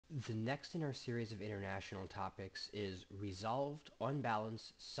The next in our series of international topics is resolved, on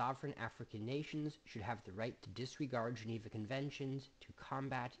balance, sovereign African nations should have the right to disregard Geneva Conventions to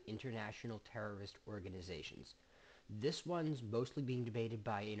combat international terrorist organizations. This one's mostly being debated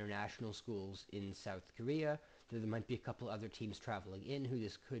by international schools in South Korea, though there might be a couple other teams traveling in who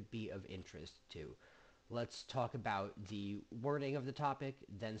this could be of interest to. Let's talk about the wording of the topic,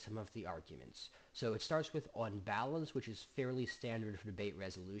 then some of the arguments. So it starts with on balance, which is fairly standard for debate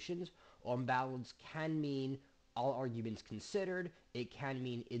resolutions. On balance can mean all arguments considered. It can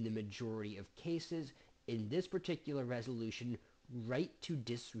mean in the majority of cases. In this particular resolution, right to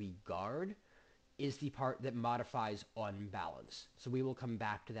disregard is the part that modifies on balance. So we will come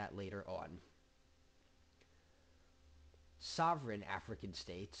back to that later on. Sovereign African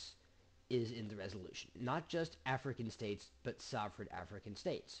states is in the resolution. Not just African states, but sovereign African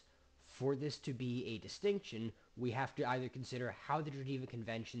states. For this to be a distinction, we have to either consider how the Geneva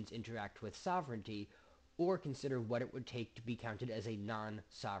Conventions interact with sovereignty, or consider what it would take to be counted as a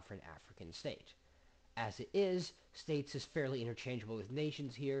non-sovereign African state. As it is, states is fairly interchangeable with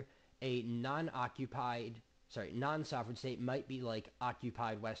nations here. A non-sovereign state might be like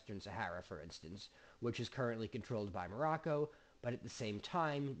occupied Western Sahara, for instance, which is currently controlled by Morocco, but at the same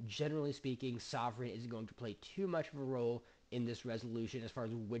time, generally speaking, sovereign isn't going to play too much of a role in this resolution as far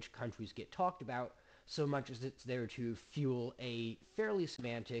as which countries get talked about, so much as it's there to fuel a fairly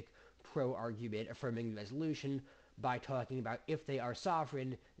semantic pro-argument affirming the resolution by talking about if they are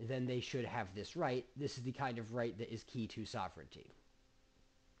sovereign, then they should have this right. This is the kind of right that is key to sovereignty.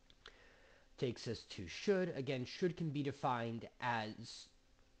 Takes us to should. Again, should can be defined as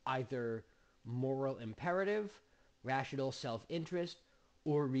either moral imperative, rational self-interest,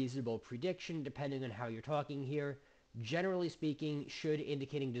 or reasonable prediction, depending on how you're talking here. Generally speaking, should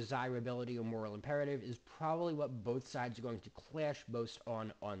indicating desirability or moral imperative is probably what both sides are going to clash most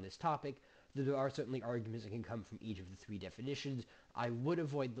on this topic, though there are certainly arguments that can come from each of the three definitions. I would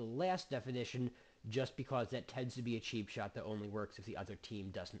avoid the last definition just because that tends to be a cheap shot that only works if the other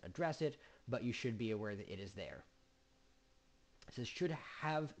team doesn't address it, but you should be aware that it is there. It says should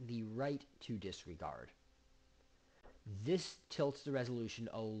have the right to disregard. This tilts the resolution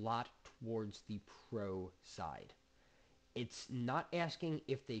a lot towards the pro side. It's not asking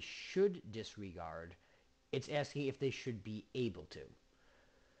if they should disregard, it's asking if they should be able to.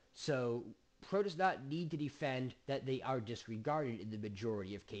 So pro does not need to defend that they are disregarded in the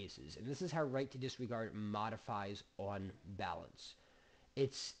majority of cases, and this is how right to disregard modifies on balance.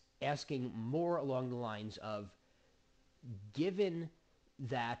 It's asking more along the lines of, given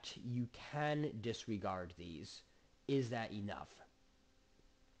that you can disregard these, is that enough?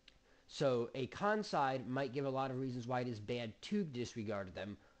 So a con side might give a lot of reasons why it is bad to disregard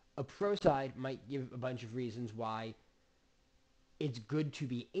them. A pro side might give a bunch of reasons why it's good to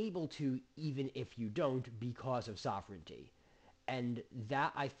be able to, even if you don't, because of sovereignty. And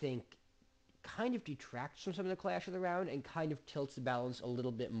that, I think, kind of detracts from some of the clash of the round and kind of tilts the balance a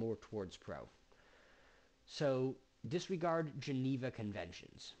little bit more towards pro. So, disregard Geneva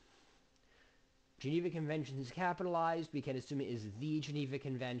Conventions. Geneva Conventions is capitalized. We can assume it is the Geneva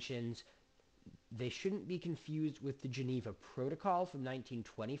Conventions. They shouldn't be confused with the Geneva Protocol from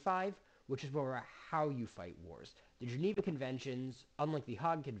 1925, which is more about how you fight wars. The Geneva Conventions, unlike the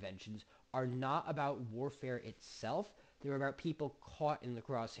Hague Conventions, are not about warfare itself. They're about people caught in the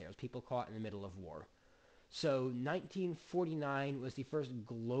crosshairs, people caught in the middle of war. So 1949 was the first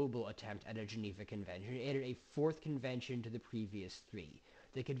global attempt at a Geneva Convention. It added a fourth convention to the previous three.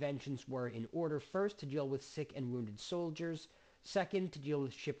 The conventions were in order: first, to deal with sick and wounded soldiers; second, to deal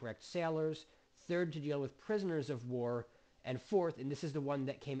with shipwrecked sailors; third, to deal with prisoners of war; and fourth, and this is the one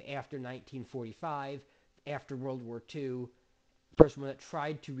that came after 1945, after World War II, first one that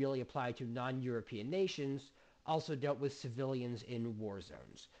tried to really apply to non-European nations, also dealt with civilians in war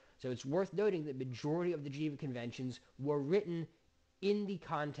zones. So it's worth noting that the majority of the Geneva Conventions were written in the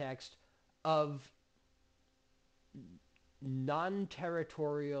context of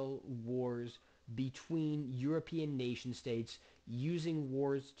non-territorial wars between European nation states, using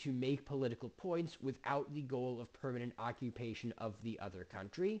wars to make political points without the goal of permanent occupation of the other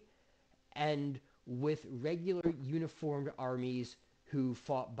country, and with regular uniformed armies who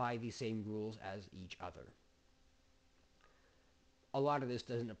fought by the same rules as each other. A lot of this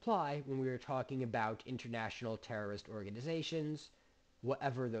doesn't apply when we are talking about international terrorist organizations,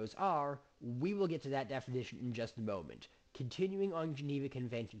 whatever those are. We will get to that definition in just a moment. Continuing on Geneva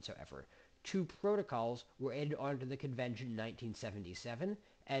Conventions, however, two protocols were added onto the convention in 1977,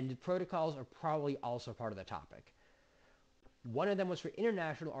 and the protocols are probably also part of the topic. One of them was for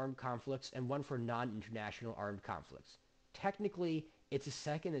international armed conflicts and one for non-international armed conflicts. Technically, It's a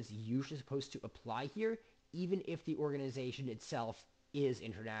second that's usually supposed to apply here, even if the organization itself is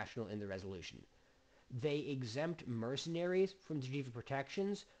international in the resolution. They exempt mercenaries from the Geneva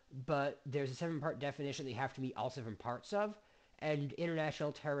protections, but there's a 7-part definition they have to meet all 7 parts of, and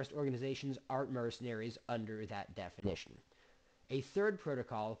international terrorist organizations aren't mercenaries under that definition. A third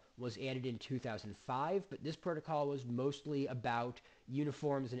protocol was added in 2005, but this protocol was mostly about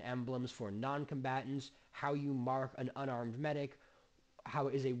uniforms and emblems for non-combatants, how you mark an unarmed medic, how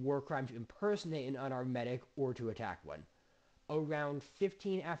it is a war crime to impersonate an unarmed medic or to attack one. Around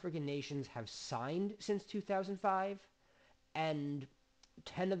 15 African nations have signed since 2005, and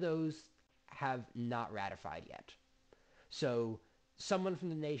 10 of those have not ratified yet. So someone from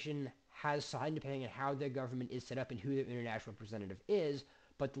the nation has signed depending on how their government is set up and who their international representative is,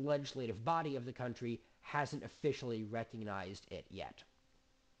 but the legislative body of the country hasn't officially recognized it yet.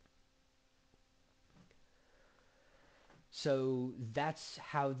 So that's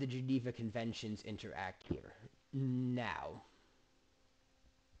how the Geneva Conventions interact here. Now,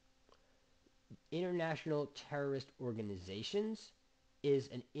 international terrorist organizations is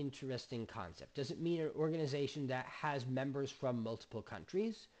an interesting concept. Does it mean an organization that has members from multiple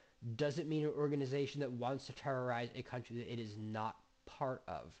countries? Does it mean an organization that wants to terrorize a country that it is not part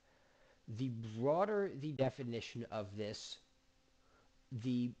of? The broader the definition of this,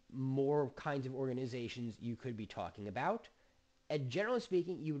 the more kinds of organizations you could be talking about. And generally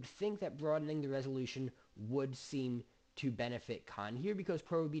speaking, you would think that broadening the resolution would seem to benefit Khan here because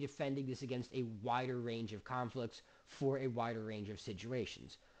Pro would be defending this against a wider range of conflicts for a wider range of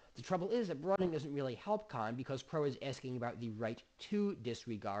situations. The trouble is that broadening doesn't really help Khan because Pro is asking about the right to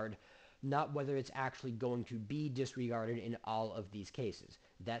disregard, not whether it's actually going to be disregarded in all of these cases.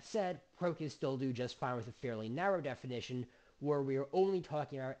 That said, Pro can still do just fine with a fairly narrow definition where we are only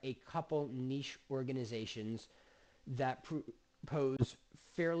talking about a couple niche organizations that pose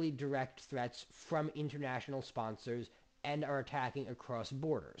fairly direct threats from international sponsors and are attacking across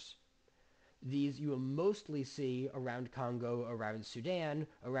borders. These you will mostly see around Congo, around Sudan,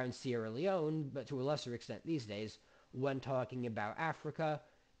 around Sierra Leone, but to a lesser extent these days, when talking about Africa.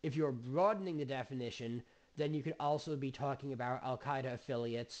 If you're broadening the definition, then you could also be talking about Al-Qaeda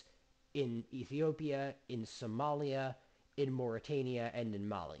affiliates in Ethiopia, in Somalia, in Mauritania, and in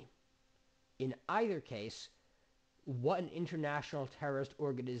Mali. In either case, what an international terrorist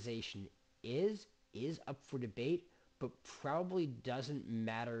organization is up for debate, but probably doesn't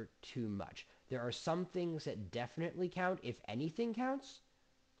matter too much. There are some things that definitely count if anything counts.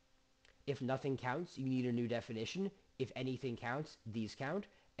 If nothing counts, you need a new definition. If anything counts, these count.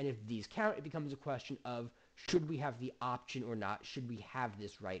 And if these count, it becomes a question of should we have the option or not? Should we have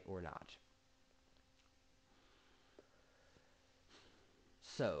this right or not?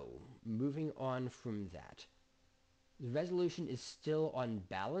 So, moving on from that. The resolution is still on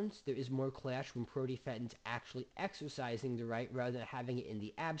balance. There is more clash when pro-defendants actually exercising the right rather than having it in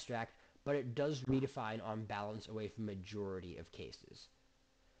the abstract, but it does redefine on balance away from majority of cases.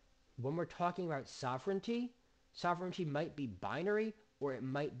 When we're talking about sovereignty, sovereignty might be binary or it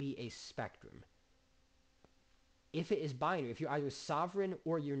might be a spectrum. If it is binary, if you're either sovereign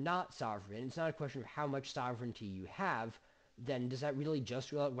or you're not sovereign, it's not a question of how much sovereignty you have, then does that really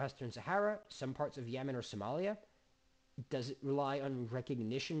just rule out Western Sahara, some parts of Yemen or Somalia? Does it rely on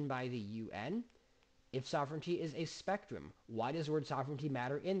recognition by the UN? If sovereignty is a spectrum, why does the word sovereignty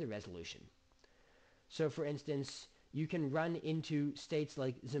matter in the resolution? So, for instance, you can run into states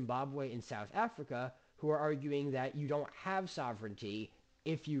like Zimbabwe and South Africa who are arguing that you don't have sovereignty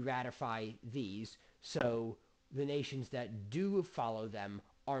if you ratify these, so the nations that do follow them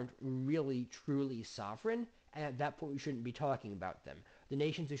aren't really truly sovereign, and at that point we shouldn't be talking about them. The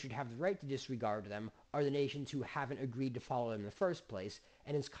nations who should have the right to disregard them are the nations who haven't agreed to follow them in the first place,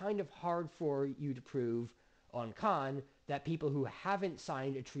 and it's kind of hard for you to prove on Khan that people who haven't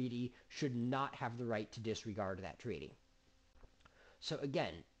signed a treaty should not have the right to disregard that treaty. So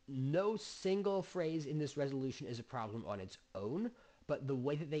again, no single phrase in this resolution is a problem on its own, but the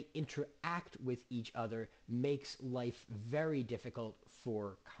way that they interact with each other makes life very difficult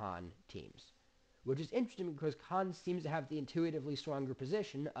for Khan teams. Which is interesting because Khan seems to have the intuitively stronger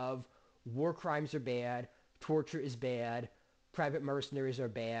position of war crimes are bad, torture is bad, private mercenaries are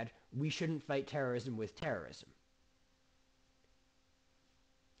bad, we shouldn't fight terrorism with terrorism.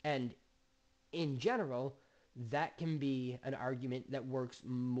 And in general, that can be an argument that works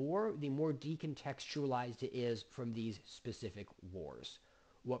more the more decontextualized it is from these specific wars.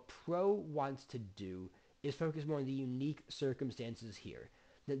 What Pro wants to do is focus more on the unique circumstances here.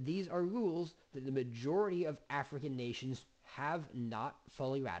 That these are rules that the majority of African nations have not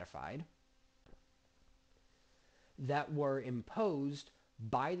fully ratified. that were imposed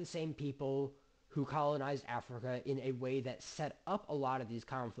by the same people who colonized Africa in a way that set up a lot of these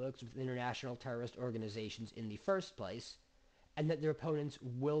conflicts with international terrorist organizations in the first place, and that their opponents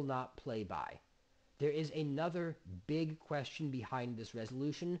will not play by. There is another big question behind this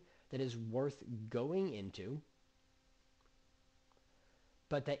resolution that is worth going into,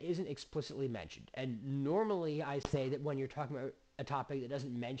 but that isn't explicitly mentioned. And normally I say that when you're talking about a topic that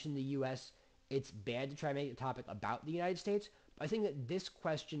doesn't mention the U.S., it's bad to try and make a topic about the United States. But I think that this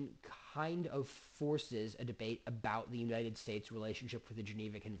question kind of forces a debate about the United States' relationship with the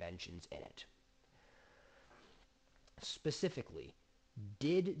Geneva Conventions in it. Specifically,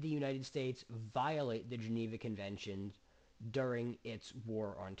 did the United States violate the Geneva Conventions during its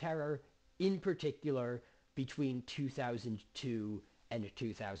war on terror, in particular between 2002 and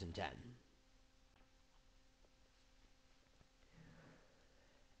 2010?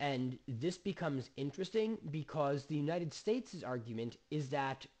 And this becomes interesting because the United States' argument is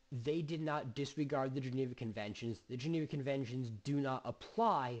that they did not disregard the Geneva Conventions. The Geneva Conventions do not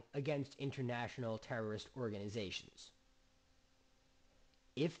apply against international terrorist organizations.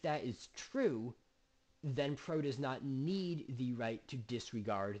 If that is true, then Pro does not need the right to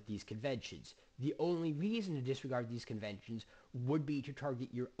disregard these conventions. The only reason to disregard these conventions would be to target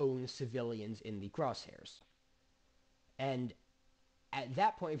your own civilians in the crosshairs. And at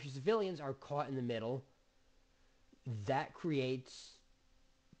that point, if your civilians are caught in the middle, that creates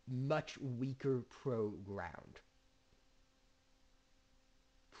much weaker Pro ground.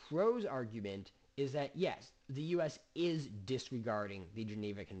 Pro's argument is that, yes, the U.S. is disregarding the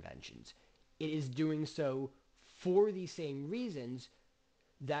Geneva Conventions. It is doing so for the same reasons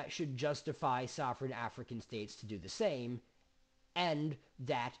that should justify sovereign African states to do the same, and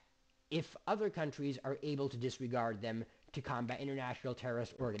that if other countries are able to disregard them to combat international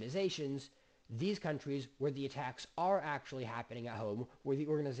terrorist organizations, these countries where the attacks are actually happening at home, where the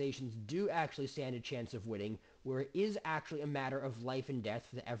organizations do actually stand a chance of winning, where it is actually a matter of life and death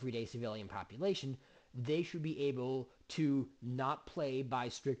for the everyday civilian population, they should be able to not play by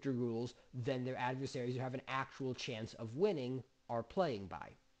stricter rules than their adversaries who have an actual chance of winning are playing by.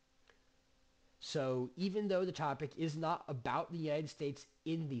 So even though the topic is not about the United States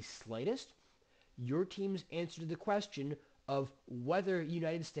in the slightest, your team's answer to the question of whether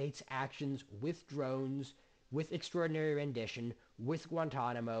United States actions with drones, with extraordinary rendition, with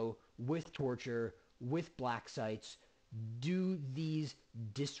Guantanamo, with torture, with black sites, do these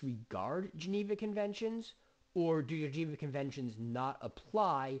disregard Geneva Conventions, or do Geneva Conventions not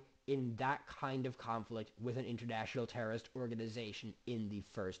apply in that kind of conflict with an international terrorist organization in the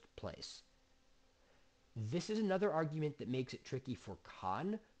first place? This is another argument that makes it tricky for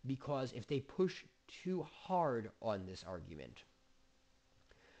Khan, because if they push too hard on this argument,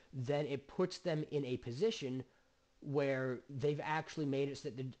 then it puts them in a position where they've actually made it so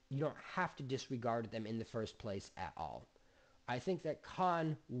that you don't have to disregard them in the first place at all. I think that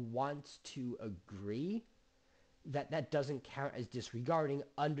Khan wants to agree that that doesn't count as disregarding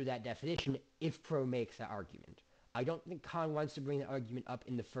under that definition if Pro makes that argument. I don't think Khan wants to bring the argument up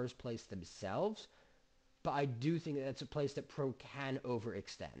in the first place themselves, but I do think that that's a place that Pro can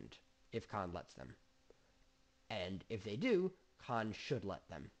overextend if Khan lets them. And if they do, Khan should let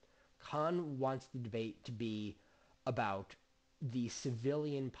them. Khan wants the debate to be about the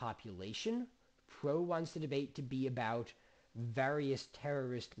civilian population. Pro wants the debate to be about various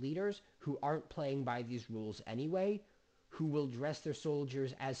terrorist leaders who aren't playing by these rules anyway, who will dress their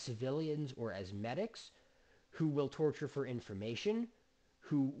soldiers as civilians or as medics, who will torture for information,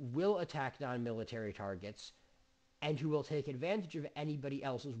 who will attack non-military targets, and who will take advantage of anybody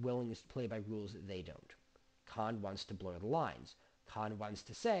else's willingness to play by rules that they don't. Khan wants to blur the lines. Khan wants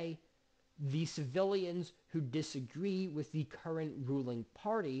to say, the civilians who disagree with the current ruling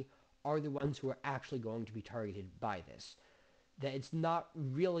party are the ones who are actually going to be targeted by this. That it's not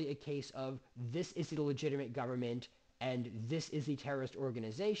really a case of this is the legitimate government and this is the terrorist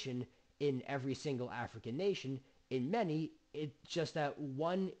organization in every single African nation. In many, it's just that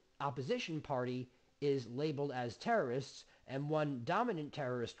one opposition party is labeled as terrorists and one dominant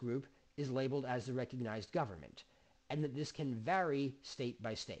terrorist group is labeled as the recognized government, and that this can vary state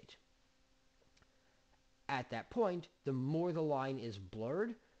by state. At that point, the more the line is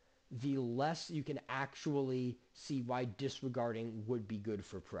blurred, the less you can actually see why disregarding would be good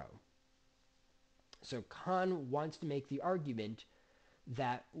for Pro. So Khan wants to make the argument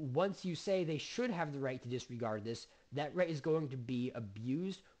that once you say they should have the right to disregard this, that right is going to be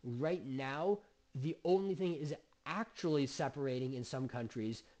abused. Right now, the only thing is actually separating in some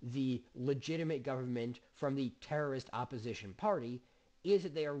countries the legitimate government from the terrorist opposition party is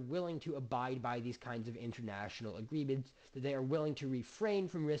that they are willing to abide by these kinds of international agreements, that they are willing to refrain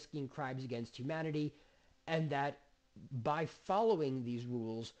from risking crimes against humanity, and that by following these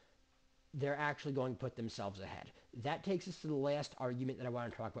rules, they're actually going to put themselves ahead. That takes us to the last argument that I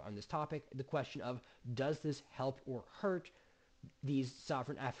want to talk about on this topic, the question of, does this help or hurt these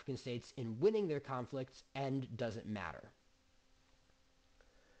sovereign African states in winning their conflicts, and does it matter?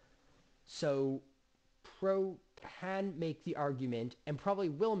 So Pro can make the argument, and probably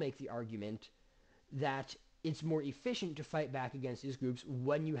will make the argument, that it's more efficient to fight back against these groups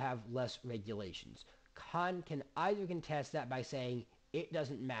when you have less regulations. Con can either contest that by saying it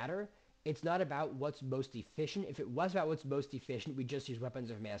doesn't matter. It's not about what's most efficient. If it was about what's most efficient, we'd just use weapons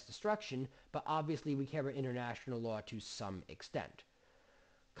of mass destruction, but obviously we care about international law to some extent.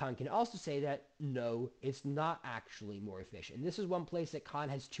 Khan can also say that, no, it's not actually more efficient. And this is one place that Khan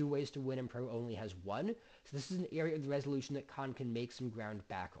has two ways to win and Pro only has one. So this is an area of the resolution that Khan can make some ground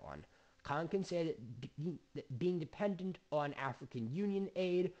back on. Khan can say that being dependent on African Union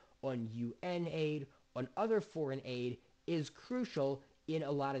aid, on UN aid, on other foreign aid is crucial in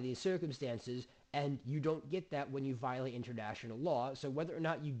a lot of these circumstances, and you don't get that when you violate international law. So whether or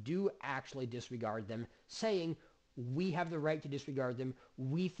not you do actually disregard them, saying we have the right to disregard them,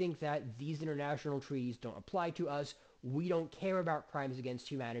 we think that these international treaties don't apply to us, we don't care about crimes against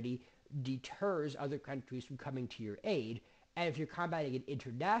humanity, deters other countries from coming to your aid. And if you're combating an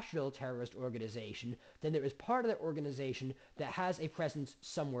international terrorist organization, then there is part of that organization that has a presence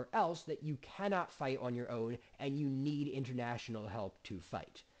somewhere else that you cannot fight on your own, and you need international help to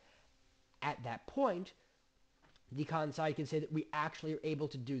fight. At that point, the Khan side can say that we actually are able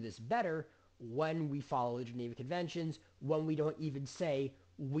to do this better when we follow the Geneva Conventions, when we don't even say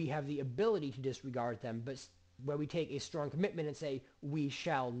we have the ability to disregard them, but when we take a strong commitment and say we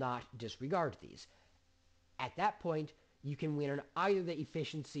shall not disregard these. At that point, you can win on either the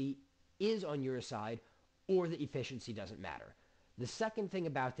efficiency is on your side or the efficiency doesn't matter. The second thing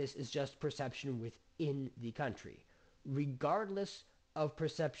about this is just perception within the country. Regardless of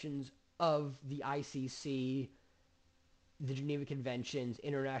perceptions of the ICC, the Geneva Conventions,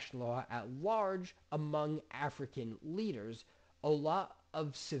 international law at large, among African leaders, a lot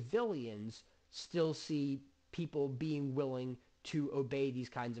of civilians still see people being willing to obey these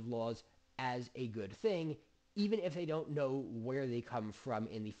kinds of laws as a good thing, even if they don't know where they come from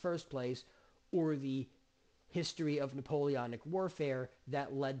in the first place, or the history of Napoleonic warfare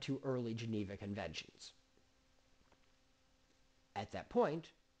that led to early Geneva Conventions. At that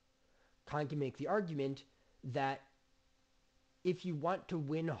point, Khan can make the argument that if you want to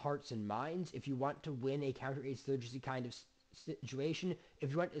win hearts and minds, if you want to win a counterinsurgency kind of situation,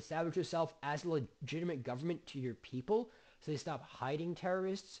 if you want to establish yourself as a legitimate government to your people, so they stop hiding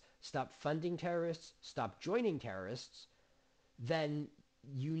terrorists, stop funding terrorists, stop joining terrorists, then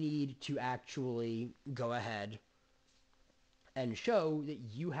you need to actually go ahead and show that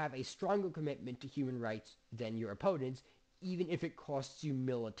you have a stronger commitment to human rights than your opponents, even if it costs you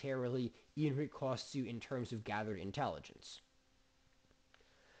militarily, even if it costs you in terms of gathered intelligence.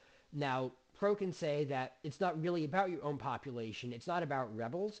 Now, Pro can say that it's not really about your own population, it's not about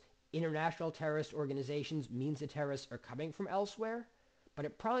rebels. International terrorist organizations means the terrorists are coming from elsewhere, but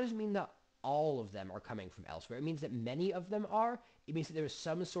it probably doesn't mean that all of them are coming from elsewhere. It means that many of them are. It means that there is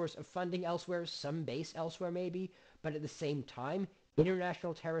some source of funding elsewhere, some base elsewhere maybe, but at the same time,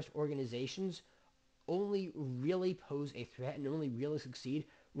 international terrorist organizations only really pose a threat and only really succeed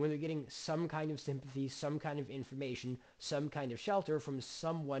when they're getting some kind of sympathy, some kind of information, some kind of shelter from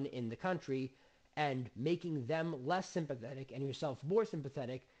someone in the country, and making them less sympathetic and yourself more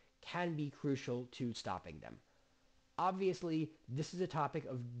sympathetic can be crucial to stopping them. Obviously, this is a topic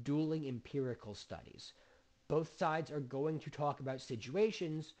of dueling empirical studies. Both sides are going to talk about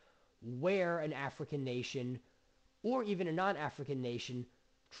situations where an African nation or even a non-African nation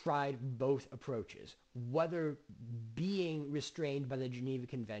tried both approaches, whether being restrained by the Geneva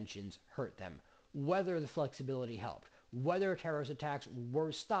Conventions hurt them, whether the flexibility helped, whether terrorist attacks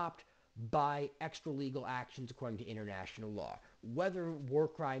were stopped by extra-legal actions according to international law, whether war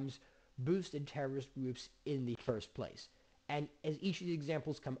crimes boosted terrorist groups in the first place. And as each of these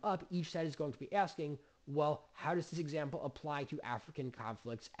examples come up, each side is going to be asking, well, how does this example apply to African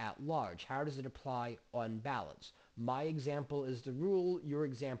conflicts at large? How does it apply on balance? My example is the rule, your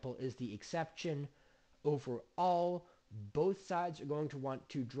example is the exception. Overall, both sides are going to want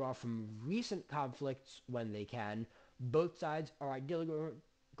to draw from recent conflicts when they can. Both sides are ideally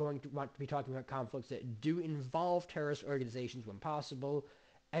going to want to be talking about conflicts that do involve terrorist organizations when possible,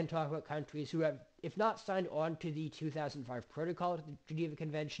 and talk about countries who have, if not signed on to the 2005 Protocol to the Geneva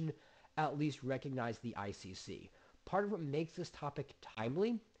Convention, at least recognize the ICC. Part of what makes this topic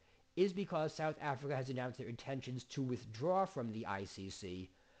timely is because South Africa has announced their intentions to withdraw from the ICC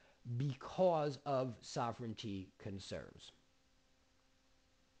because of sovereignty concerns.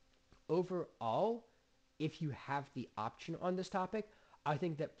 Overall, if you have the option on this topic, I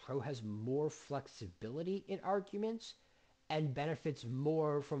think that pro has more flexibility in arguments and benefits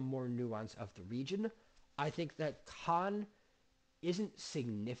more from more nuance of the region. I think that con isn't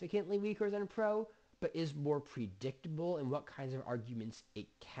significantly weaker than pro, but is more predictable in what kinds of arguments it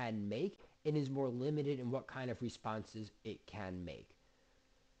can make and is more limited in what kind of responses it can make.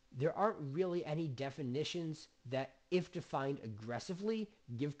 There aren't really any definitions that, if defined aggressively,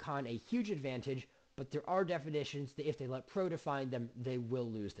 give con a huge advantage, but there are definitions that if they let pro define them, they will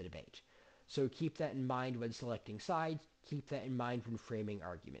lose the debate. So keep that in mind when selecting sides, keep that in mind when framing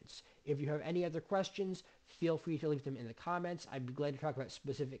arguments. If you have any other questions, feel free to leave them in the comments. I'd be glad to talk about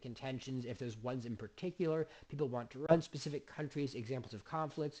specific contentions if there's ones in particular people want to run, specific countries, examples of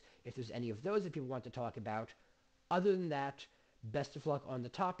conflicts, if there's any of those that people want to talk about. Other than that, best of luck on the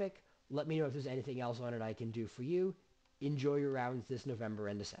topic. Let me know if there's anything else on it I can do for you. Enjoy your rounds this November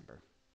and December.